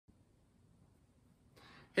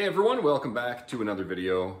Hey everyone, welcome back to another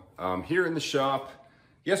video. Here in the shop.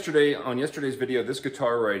 On yesterday's video, this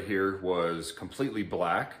guitar right here was completely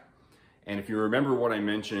black. And if you remember what I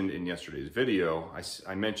mentioned in yesterday's video,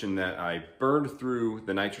 I mentioned that I burned through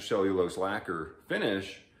the nitrocellulose lacquer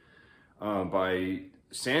finish by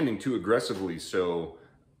sanding too aggressively. So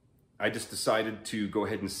I just decided to go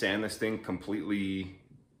ahead and sand this thing completely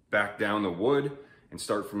back down the wood and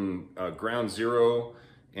start from ground zero.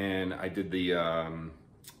 And I did the,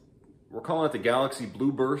 we're calling it the Galaxy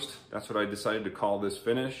Blue Burst. That's what I decided to call this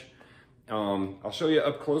finish. I'll show you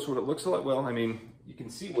up close what it looks like. Well, I mean, you can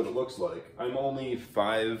see what it looks like. I'm only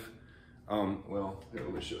well, here,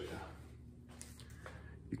 let me show you.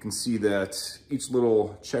 You can see that each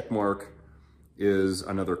little check mark is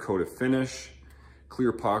another coat of finish.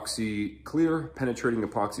 Clear penetrating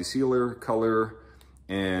epoxy sealer, color,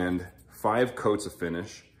 and 5 coats of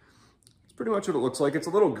finish. It's pretty much what it looks like. It's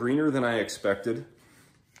a little greener than I expected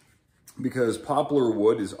because poplar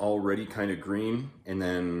wood is already kind of green. And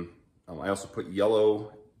then I also put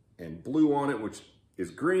yellow and blue on it, which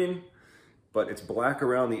is green, but it's black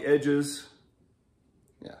around the edges.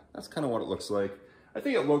 Yeah, that's kind of what it looks like. I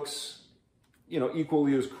think it looks, you know,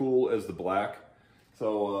 equally as cool as the black.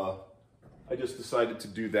 So I just decided to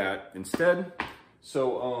do that instead.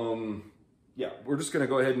 So yeah, we're just gonna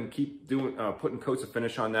go ahead and keep doing putting coats of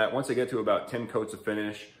finish on that. Once I get to about 10 coats of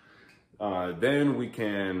finish, then we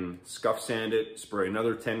can scuff sand it, spray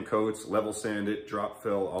another 10 coats, level sand it, drop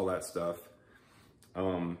fill, all that stuff.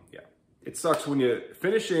 Yeah, it sucks when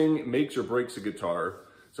finishing makes or breaks a guitar.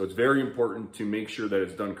 So it's very important to make sure that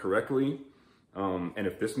it's done correctly. And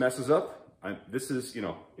if this messes up,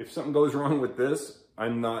 if something goes wrong with this,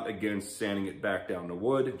 I'm not against sanding it back down to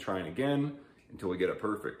wood and trying again until we get it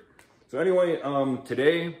perfect. So anyway,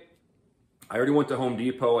 today, I already went to Home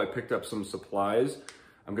Depot. I picked up some supplies.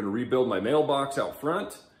 I'm gonna rebuild my mailbox out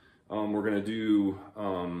front. We're gonna do,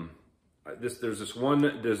 there's this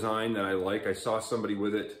one design that I like. I saw somebody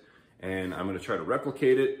with it and I'm gonna try to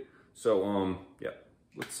replicate it. So yeah,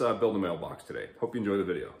 let's build a mailbox today. Hope you enjoy the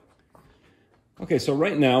video. Okay, so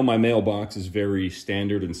right now my mailbox is very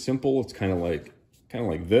standard and simple. It's kind of like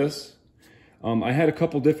this. I had a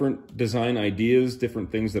couple different design ideas,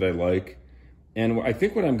 different things that I like. And I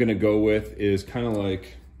think what I'm gonna go with is kind of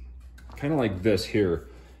like this here.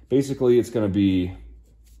 Basically, it's gonna be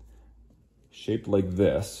shaped like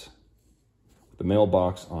this, with the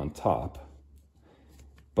mailbox on top.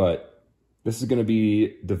 But this is gonna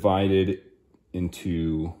be divided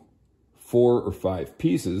into 4 or 5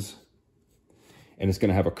 pieces, and it's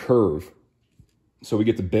gonna have a curve. So we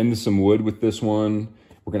get to bend some wood with this one.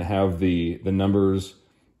 We're gonna have the numbers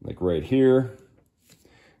like right here,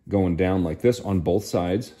 going down like this on both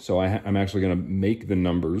sides. So I'm actually gonna make the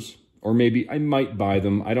numbers, or maybe I might buy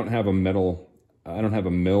them. I don't have a milling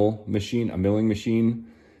machine,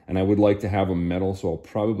 and I would like to have them metal, so I'll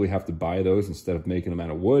probably have to buy those instead of making them out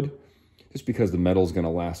of wood, just because the metal is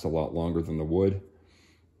gonna last a lot longer than the wood.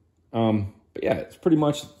 But yeah, it's pretty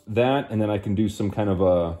much that, and then I can do some kind of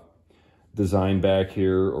a design back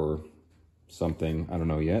here or something, I don't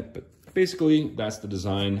know yet, but basically that's the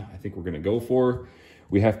design I think we're gonna go for.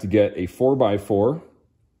 We have to get a 4x4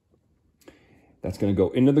 that's gonna go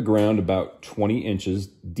into the ground about 20 inches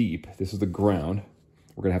deep. This is the ground.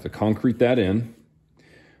 We're gonna have to concrete that in.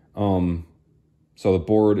 So the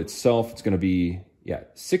board itself, it's gonna be,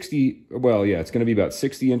 it's gonna be about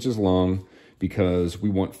 60 inches long because we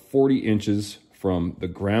want 40 inches from the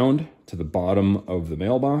ground to the bottom of the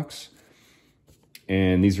mailbox.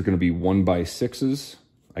 And these are gonna be 1x6s.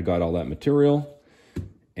 I got all that material.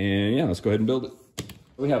 And yeah, let's go ahead and build it.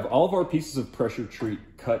 We have all of our pieces of pressure treat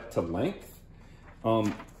cut to length.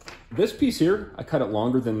 This piece here, I cut it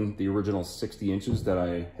longer than the original 60 inches that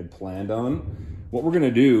I had planned on. What we're gonna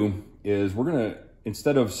do is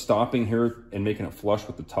instead of stopping here and making it flush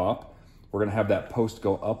with the top, we're gonna have that post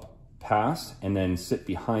go up past and then sit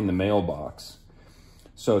behind the mailbox.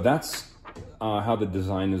 So that's how the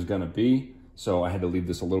design is gonna be. So I had to leave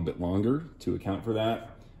this a little bit longer to account for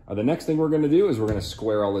that. The next thing we're gonna do is we're gonna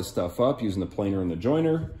square all this stuff up using the planer and the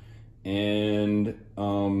joiner, and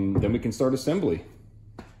then we can start assembly.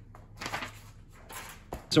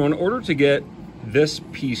 So in order to get this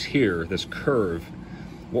piece here, this curve,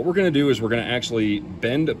 what we're gonna do is we're gonna actually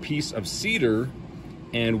bend a piece of cedar,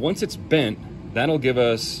 and once it's bent, that'll give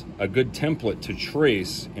us a good template to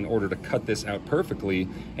trace in order to cut this out perfectly,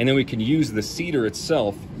 and then we can use the cedar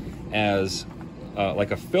itself as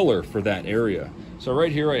like a filler for that area. So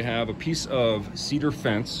right here I have a piece of cedar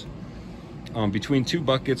fence between 2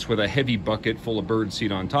 buckets with a heavy bucket full of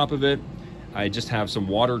birdseed on top of it. I just have some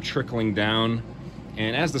water trickling down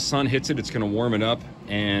And as the sun hits it, it's gonna warm it up.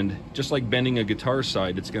 And just like bending a guitar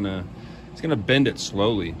side, it's gonna bend it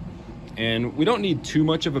slowly. And we don't need too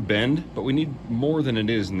much of a bend, but we need more than it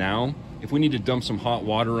is now. If we need to dump some hot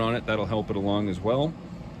water on it, that'll help it along as well.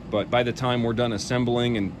 But by the time we're done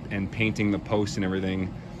assembling and painting the post and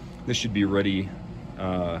everything, this should be ready.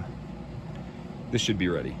 This should be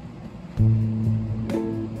ready.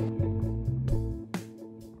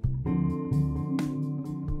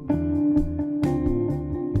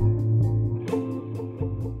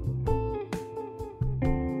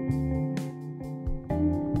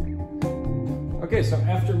 Okay, so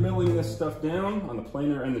after milling this stuff down on the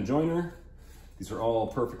planer and the joiner, these are all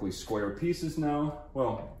perfectly square pieces now.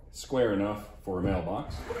 Well, square enough for a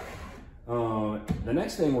mailbox. The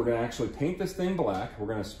next thing, we're gonna actually paint this thing black. We're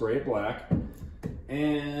gonna spray it black.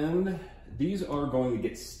 And these are going to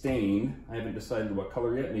get stained. I haven't decided what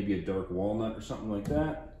color yet, maybe a dark walnut or something like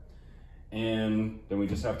that. And then we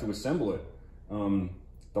just have to assemble it.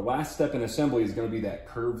 The last step in assembly is gonna be that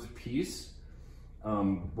curved piece.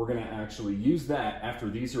 We're gonna actually use that after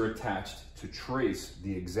these are attached to trace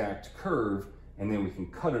the exact curve, and then we can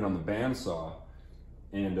cut it on the bandsaw,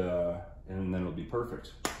 and then it'll be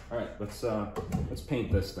perfect. All right, let's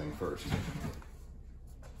paint this thing first.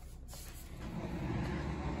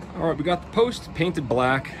 All right, we got the post painted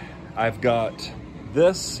black. I've got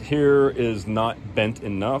this here is not bent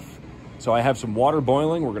enough. So I have some water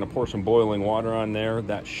boiling. We're gonna pour some boiling water on there.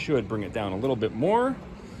 That should bring it down a little bit more.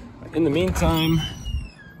 In the meantime,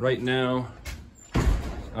 right now,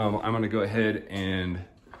 I'm gonna go ahead and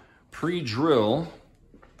pre-drill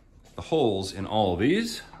the holes in all of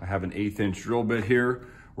these. I have an 1/8 inch drill bit here.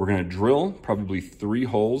 We're gonna drill probably 3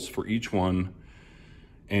 holes for each one,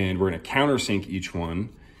 and we're gonna countersink each one.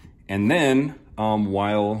 And then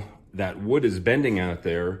while that wood is bending out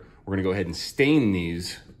there, we're gonna go ahead and stain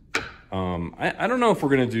these. I don't know if we're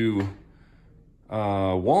gonna do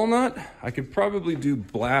walnut. I could probably do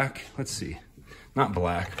black. Let's see, not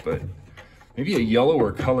black, but maybe a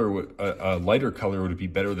yellower color, a lighter color would be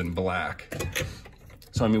better than black.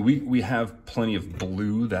 So I mean, we have plenty of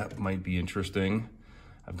blue. That might be interesting.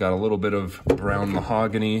 I've got a little bit of brown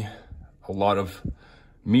mahogany, a lot of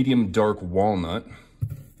medium dark walnut.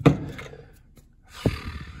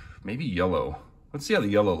 Maybe yellow. Let's see how the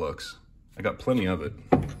yellow looks. I got plenty of it.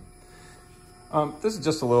 This is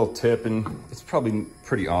just a little tip, and it's probably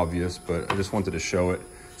pretty obvious, but I just wanted to show it.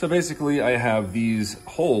 So basically I have these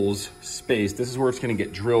holes spaced. This is where it's gonna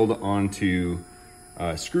get drilled onto,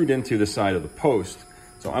 screwed into the side of the post.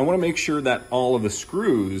 So I wanna make sure that all of the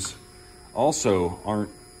screws also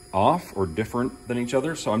aren't off or different than each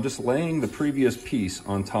other. So I'm just laying the previous piece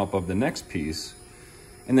on top of the next piece,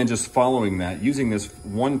 and then just following that, using this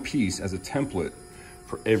one piece as a template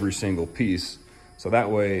for every single piece. So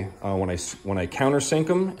that way, when I countersink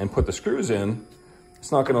them and put the screws in,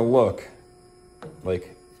 it's not gonna look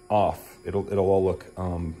like off. It'll all look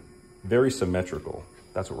very symmetrical.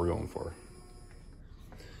 That's what we're going for.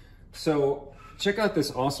 So check out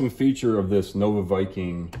this awesome feature of this Nova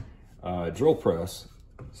Viking drill press.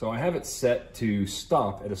 So I have it set to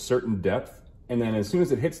stop at a certain depth, and then as soon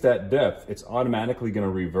as it hits that depth, it's automatically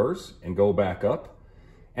gonna reverse and go back up.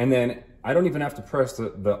 And then I don't even have to press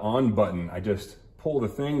the on button. I just pull the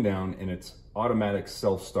thing down and it's automatic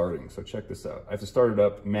self-starting. So check this out. I have to start it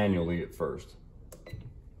up manually at first.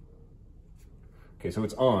 Okay, so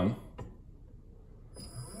it's on.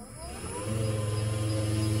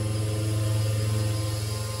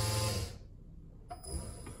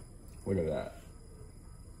 Look at that.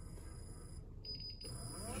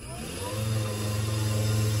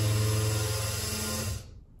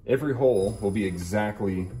 Every hole will be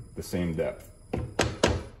exactly the same depth.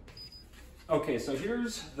 Okay, so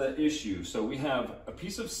here's the issue. So we have a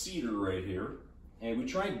piece of cedar right here, and we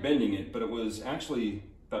tried bending it, but it was actually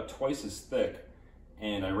about twice as thick.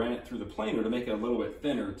 And I ran it through the planer to make it a little bit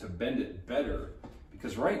thinner to bend it better.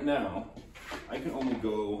 Because right now, I can only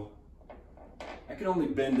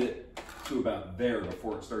bend it to about there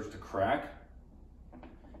before it starts to crack.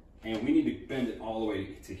 And we need to bend it all the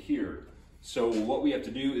way to here. So what we have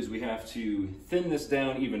to do is we have to thin this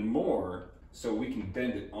down even more so we can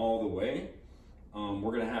bend it all the way.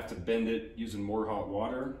 We're gonna have to bend it using more hot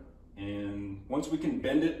water. And once we can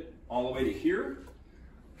bend it all the way to here,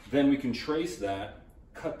 then we can trace that,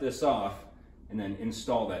 cut this off, and then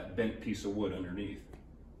install that bent piece of wood underneath.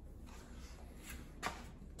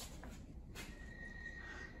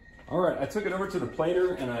 All right, I took it over to the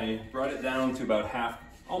planer and I brought it down to about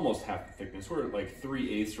almost half the thickness. We're at like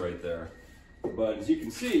 3/8 right there. But as you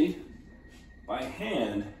can see, by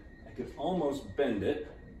hand, I could almost bend it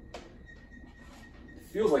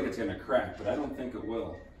Feels like it's gonna crack, but I don't think it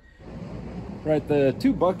will. Right, the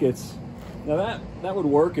 2 buckets, now that would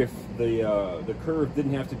work if the curve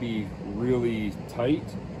didn't have to be really tight.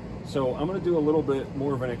 So I'm gonna do a little bit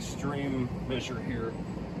more of an extreme measure here.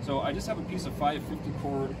 So I just have a piece of 550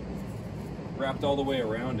 cord wrapped all the way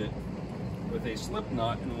around it with a slip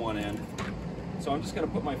knot in one end. So I'm just gonna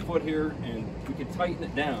put my foot here and we can tighten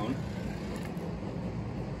it down.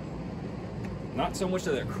 Not so much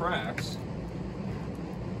that it cracks,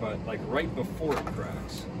 but like right before it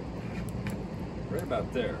cracks. Right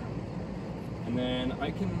about there. And then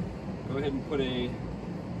I can go ahead and put a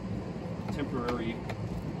temporary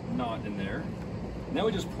knot in there. Now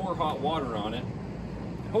we just pour hot water on it.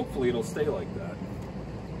 Hopefully it'll stay like that.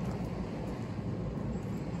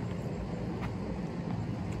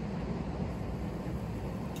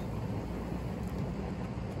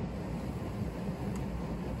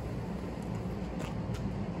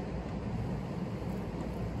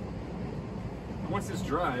 Once this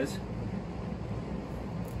dries,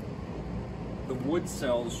 the wood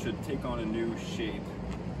cells should take on a new shape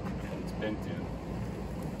that it's bent in.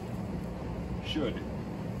 Should,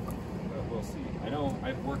 but we'll see. I know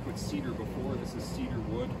I've worked with cedar before. This is cedar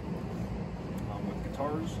wood with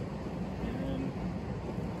guitars, and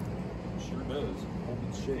it sure does hold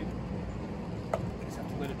its shape. Just have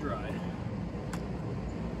to let it dry.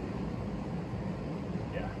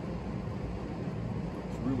 Yeah,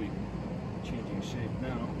 it's really changing shape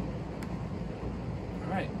now.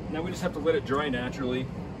 All right, now we just have to let it dry naturally.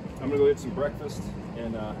 I'm gonna go get some breakfast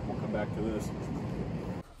and we'll come back to this.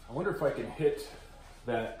 I wonder if I can hit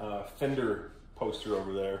that fender poster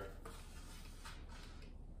over there.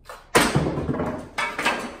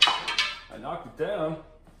 I knocked it down.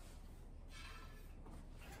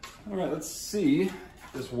 All right, let's see if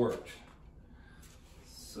this worked.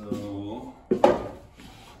 So,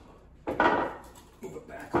 move it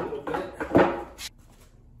back a little bit.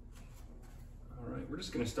 All right, we're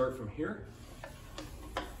just gonna start from here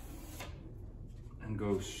and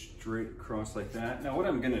go straight across like that. Now what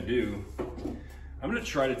I'm gonna do, I'm gonna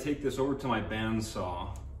try to take this over to my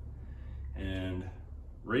bandsaw and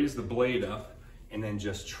raise the blade up and then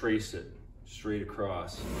just trace it straight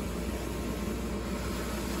across.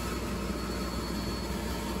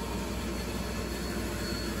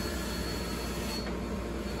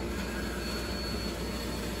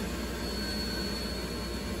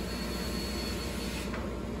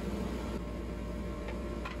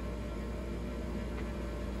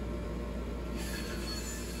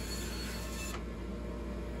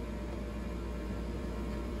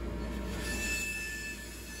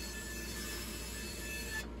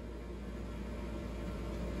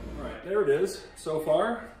 There it is so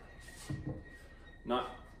far. Not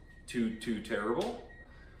too terrible.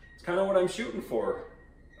 It's kind of what I'm shooting for.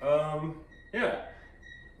 Yeah.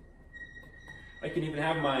 I can even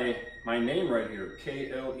have my name right here,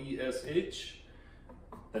 K-L-E-S-H,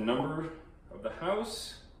 the number of the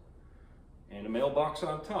house, and a mailbox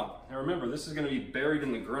on top. Now remember, this is going to be buried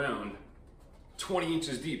in the ground 20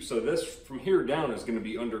 inches deep. So this from here down is going to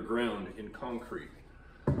be underground in concrete.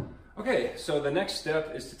 Okay, so the next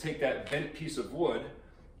step is to take that bent piece of wood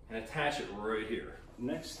and attach it right here.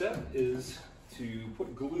 Next step is to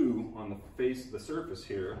put glue on the face of the surface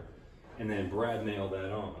here and then brad nail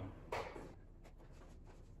that on.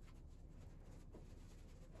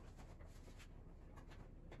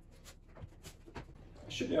 I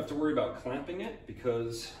shouldn't have to worry about clamping it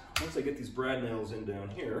because once I get these brad nails in down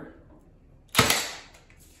here,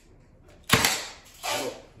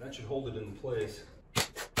 that should hold it in place.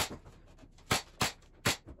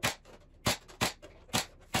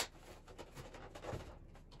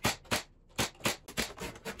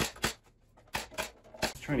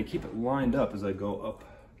 Trying to keep it lined up as I go up.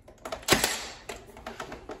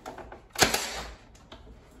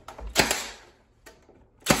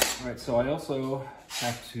 All right, so I also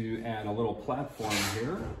have to add a little platform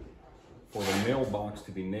here for the mailbox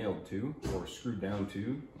to be nailed to, or screwed down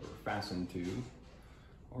to, or fastened to,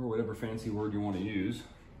 or whatever fancy word you want to use.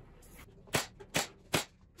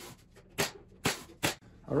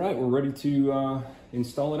 All right, we're ready to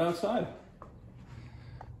install it outside.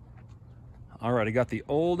 All right, I got the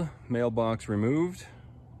old mailbox removed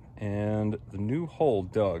and the new hole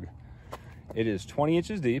dug. It is 20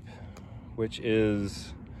 inches deep, which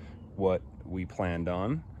is what we planned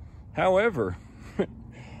on. However,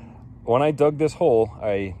 when I dug this hole,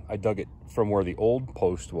 I dug it from where the old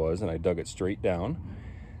post was and I dug it straight down.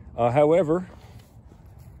 However,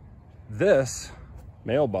 this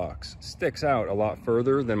mailbox sticks out a lot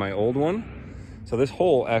further than my old one. So this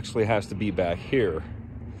hole actually has to be back here.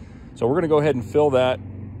 So we're gonna go ahead and fill that,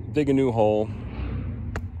 dig a new hole,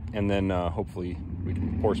 and then hopefully we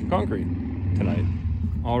can pour some concrete tonight.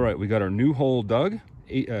 All right, we got our new hole dug,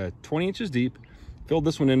 20 inches deep. Filled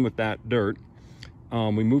this one in with that dirt.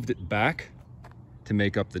 We moved it back to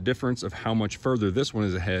make up the difference of how much further this one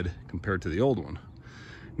is ahead compared to the old one.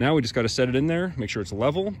 Now we just got to set it in there, make sure it's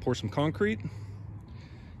level, pour some concrete.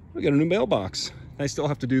 We got a new mailbox. I still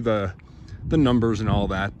have to do the numbers and all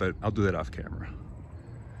that, but I'll do that off camera.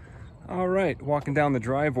 All right, walking down the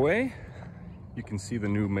driveway, you can see the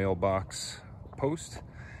new mailbox post.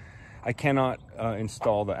 I cannot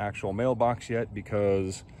install the actual mailbox yet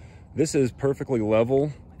because this is perfectly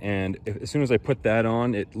level, and as soon as I put that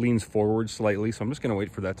on, it leans forward slightly, so I'm just gonna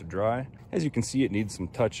wait for that to dry. As you can see, it needs some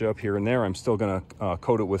touch up here and there. I'm still gonna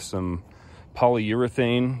coat it with some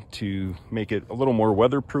polyurethane to make it a little more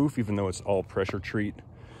weatherproof, even though it's all pressure treat.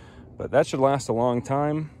 But that should last a long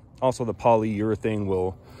time. Also, the polyurethane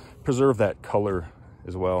will preserve that color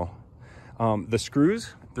as well. The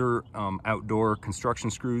screws, they're outdoor construction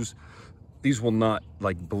screws. These will not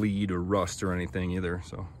like bleed or rust or anything either,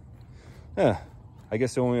 so yeah. I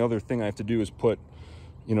guess the only other thing I have to do is put,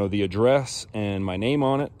 you know, the address and my name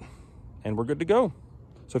on it, and we're good to go.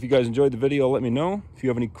 So if you guys enjoyed the video, let me know. If you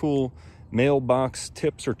have any cool mailbox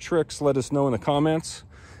tips or tricks, let us know in the comments,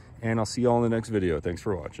 and I'll see you all in the next video. Thanks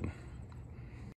for watching.